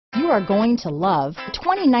are going to love the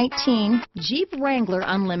 2019 Jeep Wrangler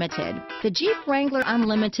Unlimited. The Jeep Wrangler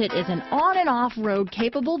Unlimited is an on and off-road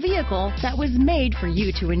capable vehicle that was made for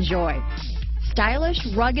you to enjoy. Stylish,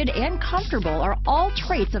 rugged, and comfortable are all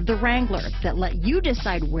traits of the Wrangler that let you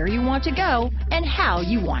decide where you want to go and how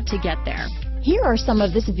you want to get there. Here are some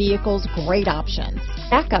of this vehicle's great options: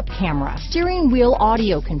 backup camera, steering wheel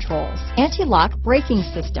audio controls, anti-lock braking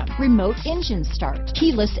system, remote engine start,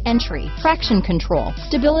 keyless entry, traction control,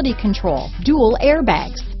 stability control, dual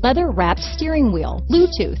airbags, leather-wrapped steering wheel,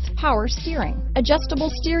 Bluetooth, power steering,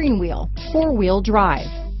 adjustable steering wheel, four-wheel drive,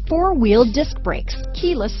 four-wheel disc brakes,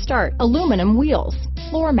 keyless start, aluminum wheels,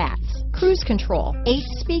 floor mats, cruise control, 8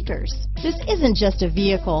 speakers. This isn't just a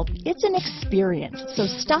vehicle, it's an experience. So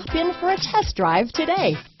stop in for a test drive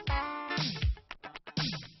today.